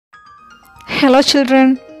Hello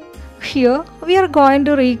children, here we are going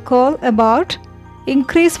to recall about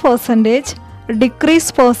increase percentage,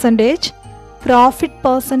 decrease percentage, profit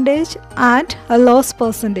percentage and a loss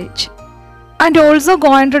percentage, and also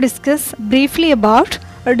going to discuss briefly about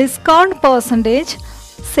a discount percentage,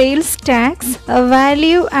 sales tax, a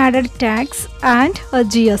value added tax and a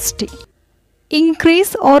GST.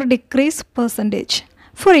 Increase or decrease percentage.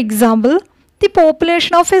 For example, the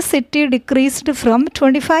population of a city decreased from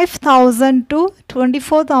 25,000 to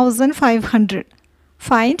 24,500.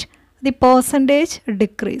 Find the percentage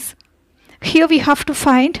decrease. Here we have to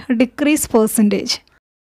find decrease percentage.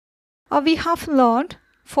 We have learned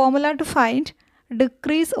formula to find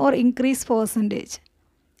decrease or increase percentage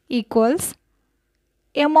equals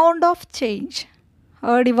amount of change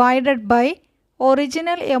divided by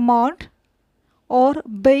original amount or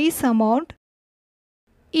base amount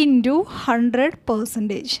into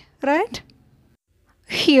 100%, right?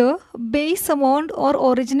 Here base amount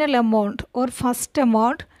or original amount or first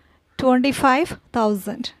amount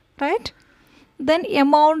 25,000, right? Then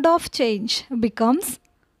amount of change becomes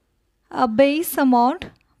a base amount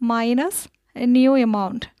minus a new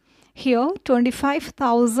amount. Here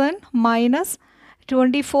 25,000 minus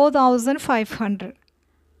 24,500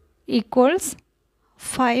 equals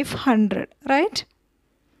 500, right?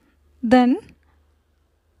 Then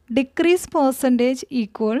decrease percentage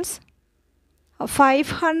equals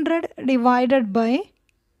 500 divided by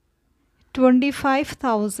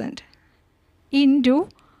 25,000 into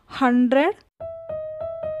 100.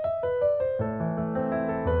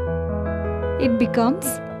 It becomes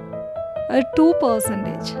a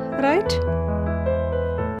 2%, right?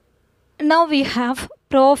 Now we have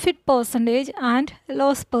profit percentage and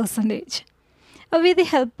loss percentage. With the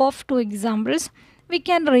help of two examples, we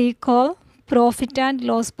can recall profit and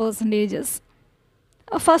loss percentages.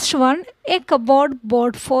 First one, a cupboard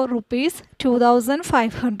bought for rupees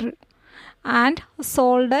 2,500 and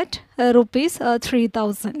sold at rupees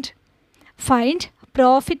 3,000. Find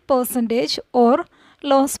profit percentage or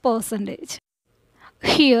loss percentage.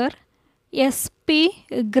 Here SP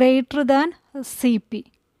greater than CP.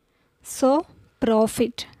 So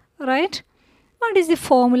profit, right? What is the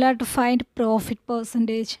formula to find profit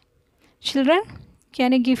percentage? Children,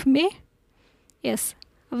 can you give me? Yes,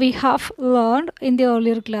 we have learned in the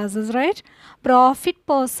earlier classes, right? Profit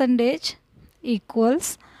percentage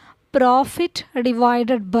equals profit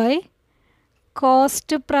divided by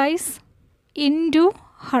cost price into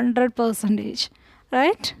 100%,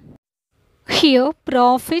 right? Here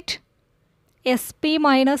profit SP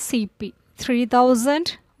minus CP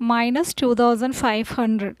 3,000 minus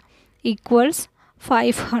 2,500 equals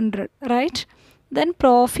 500, right? Then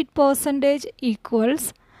profit percentage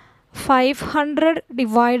equals 500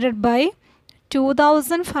 divided by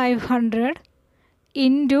 2,500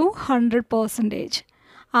 into 100%.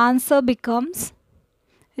 Answer becomes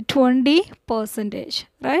 20%,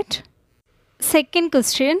 right? Second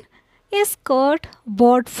question, a skirt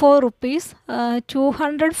bought for rupees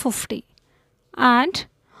 250 and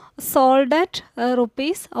sold at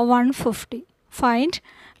rupees 150. Find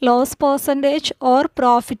loss percentage or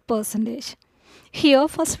profit percentage. Here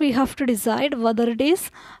first we have to decide whether it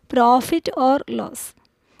is profit or loss.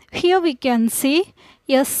 Here we can see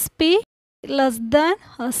SP less than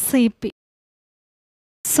CP.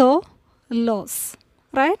 So loss,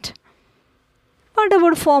 right? What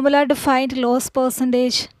about formula to find loss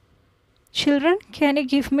percentage? Children, can you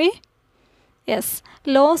give me? Yes,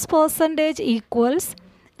 loss percentage equals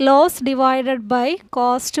loss divided by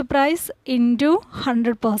cost price into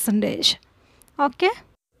 100%. Okay?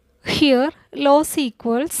 Here loss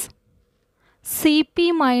equals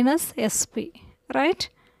CP minus SP, right?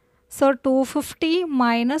 So 250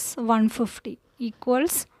 minus 150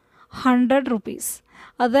 equals 100 rupees.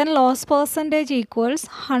 Then loss percentage equals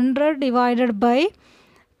 100 divided by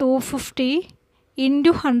 250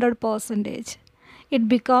 into 100%. It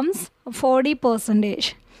becomes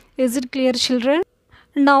 40%. Is it clear, children?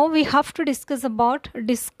 Now we have to discuss about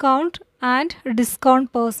discount and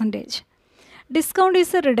discount percentage. Discount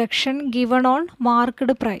is a reduction given on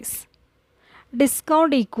marked price.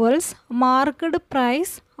 Discount equals marked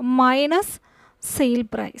price minus sale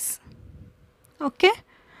price. Okay?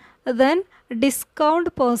 Then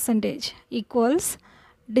discount percentage equals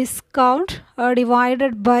discount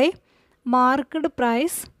divided by marked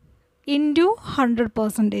price into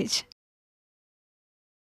 100%.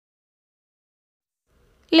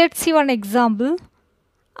 Let's see one example.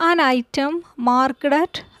 An item marked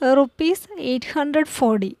at rupees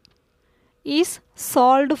 840 is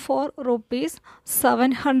sold for rupees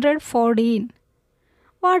 714.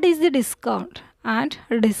 What is the discount and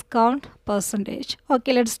discount percentage.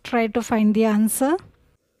 Okay, let's try to find the answer.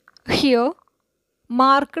 Here,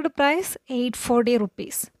 marked price 840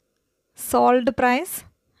 rupees. Sold price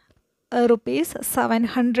rupees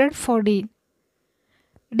 714.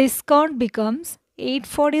 Discount becomes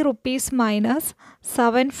 840 rupees minus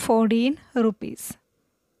 714 rupees.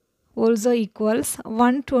 Also equals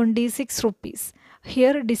 126 rupees.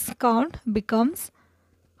 Here discount becomes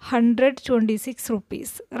 126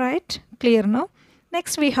 rupees. Right? Clear now?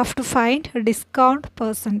 Next we have to find discount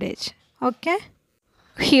percentage. Okay?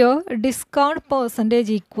 Here discount percentage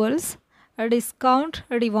equals a discount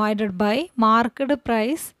divided by marked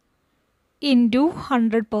price into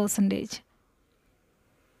 100%.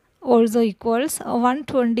 Also equals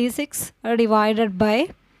 126 divided by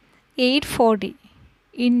 840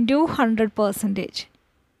 into 100%.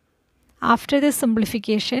 After this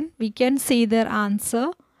simplification, we can see their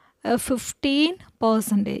answer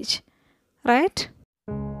 15%. Right?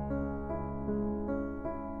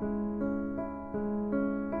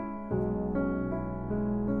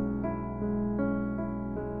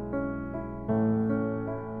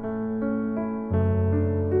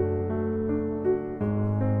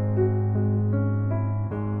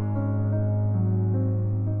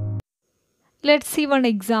 Let's see one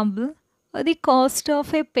example. The cost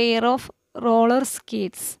of a pair of roller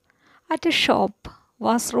skates at a shop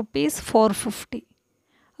was rupees 450.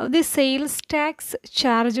 The sales tax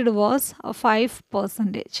charged was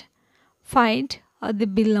 5%. Find the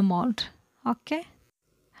bill amount. Okay.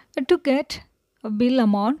 To get a bill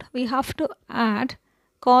amount, we have to add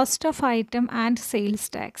cost of item and sales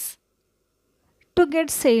tax. To get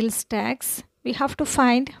sales tax, we have to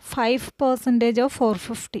find 5% of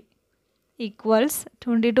 450 equals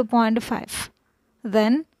 22.5.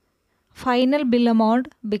 Then final bill amount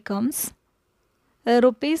becomes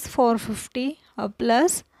rupees 450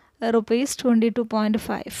 plus rupees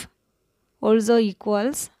 22.5 also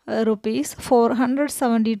equals rupees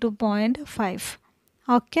 472.5.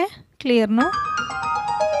 Okay, clear now?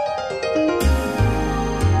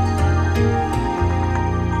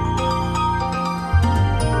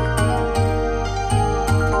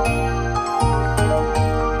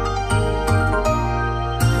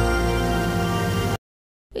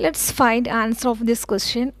 Let's find answer of this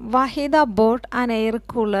question. Wahida bought an air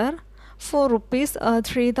cooler for rupees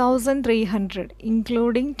 3,300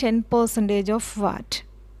 including 10% of VAT.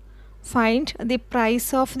 Find the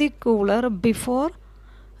price of the cooler before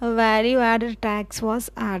value added tax was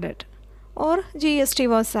added or GST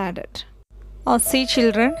was added. See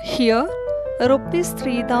children, here rupees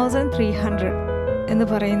 3,300 എന്ന്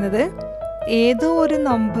പറയുന്നത് ഏതോ ഒരു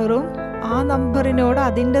നമ്പറും ആ നമ്പറിനോട്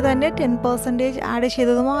അതിൻ്റെ തന്നെ 10% add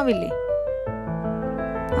ചെയ്തതുമാവില്ലേ.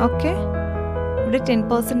 Okay, ഇവിടെ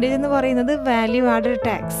 10% എന്ന് പറയുന്നത് വാല്യൂ ആഡഡ്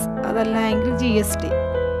ടാക്സ്, അതല്ല എങ്കിൽ GST.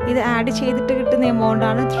 ഇത് ആഡ് ചെയ്തിട്ട് കിട്ടുന്ന എമൗണ്ട്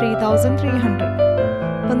ആണ് 3,300.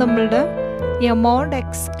 അപ്പം നമ്മളുടെ amount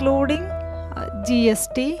excluding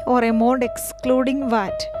GST or amount excluding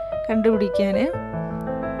വാറ്റ് കണ്ടുപിടിക്കാൻ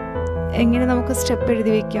എങ്ങനെ നമുക്ക് സ്റ്റെപ്പ്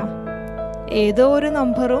എഴുതി വയ്ക്കാം? ഏതോ ഒരു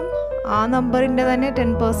നമ്പറും ആ നമ്പറിൻ്റെ തന്നെ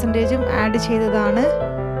 10%ഉം ആഡ് ചെയ്തതാണ്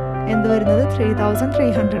എന്ത് വരുന്നത്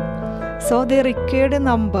 3,300. So the required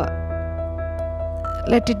number,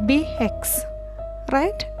 let it be x,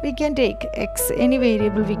 right? We can take x, any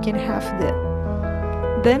variable we can have there.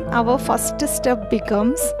 Then our first step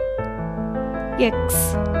becomes x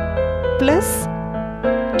plus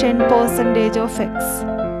 10% of x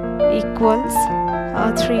equals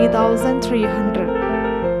 3,300,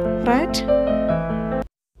 right?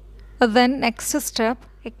 Then next step,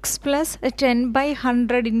 x plus 10 by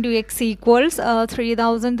 100 into x equals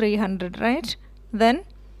 3,300, right? Then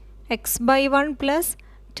x by 1 plus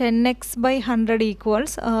 10x by 100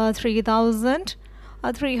 equals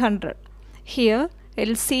 3,300. Here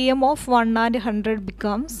LCM of 1 and 100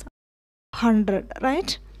 becomes 100,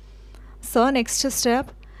 right? So next step,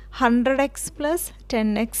 100x plus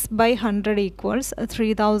 10x by 100 equals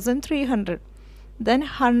 3,300. Then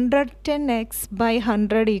 110x by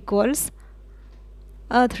 100 equals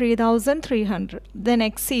 3,300. Then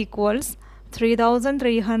x equals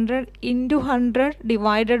 3,300 into 100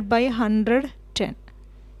 divided by 110.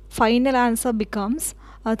 Final answer becomes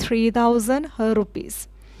 3,000 rupees.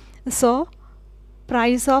 So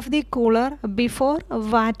price of the cooler before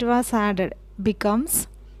VAT was added becomes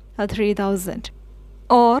 3,000,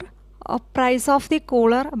 or price of the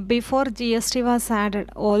cooler before GST was added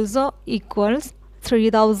also equals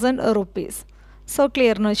 3,000 rupees. So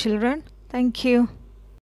clear now children? Thank you.